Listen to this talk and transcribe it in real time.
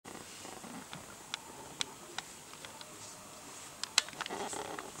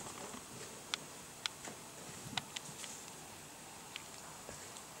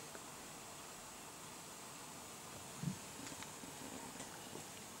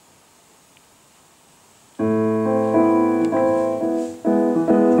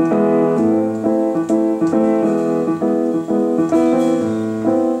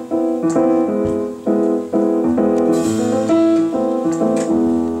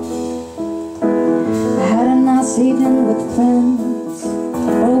friends.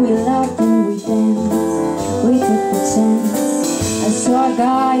 Oh, we laughed and we danced, we took the chance. I saw a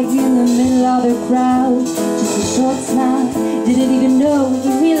guy in the middle of the crowd, just a short smile, didn't even know he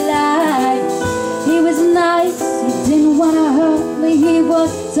realized. He was nice, he didn't want to hurt me, he was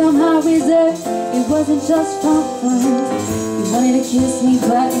somehow reserved. It wasn't just fun for him. He wanted to kiss me,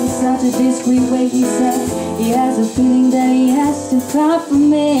 but in such a discreet way. He said he has a feeling that he has to cry for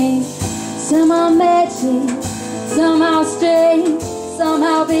me. Somehow magic, somehow strange,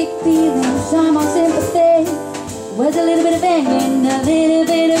 somehow big feeling, somehow sympathy. Was a little bit of anger, a little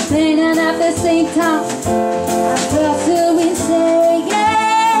bit of pain, and at the same time I felt so insane.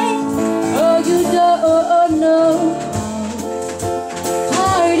 Oh, you don't know how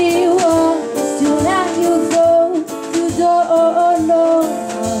hard it was to let you go. You don't know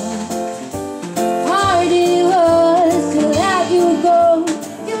how hard it was to let you go.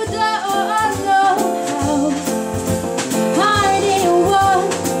 You don't know how hard it was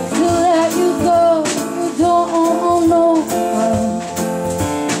to let you go. You don't know how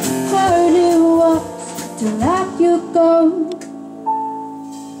hard it was to let you go.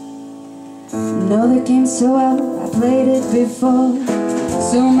 Know the game so well, I played it before.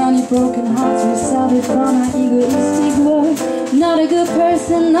 So many broken hearts resulted from my egoistic world. Not a good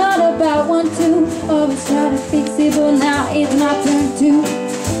person, not about one to always try to fix it, but now it's my turn to.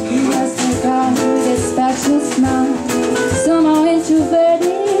 He was the guy with a special smile, somehow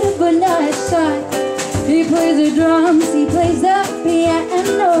introverted but not as shy. He plays the drums, he plays the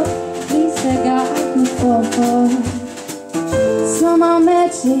piano. He's the guy who falls for. Somehow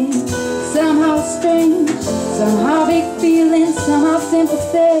magic, somehow strange, somehow big feelings, somehow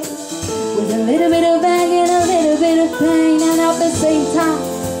sympathy. With a little bit of anger and a little bit of pain, and at the same time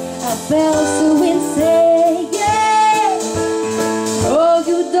I felt so insane. Yeah. Oh,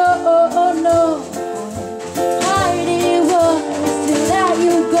 you don't know how hard it was to let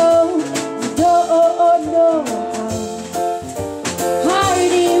you go. You don't know how hard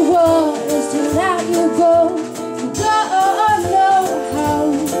it was to let you go. You don't know how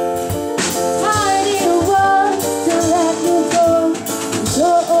hard it was to let you go. You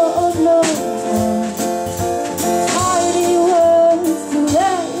don't know how hard it was to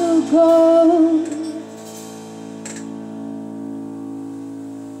let you go.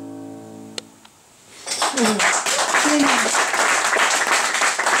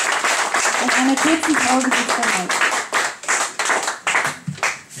 Nach einer kurzen Pause geht's weiter.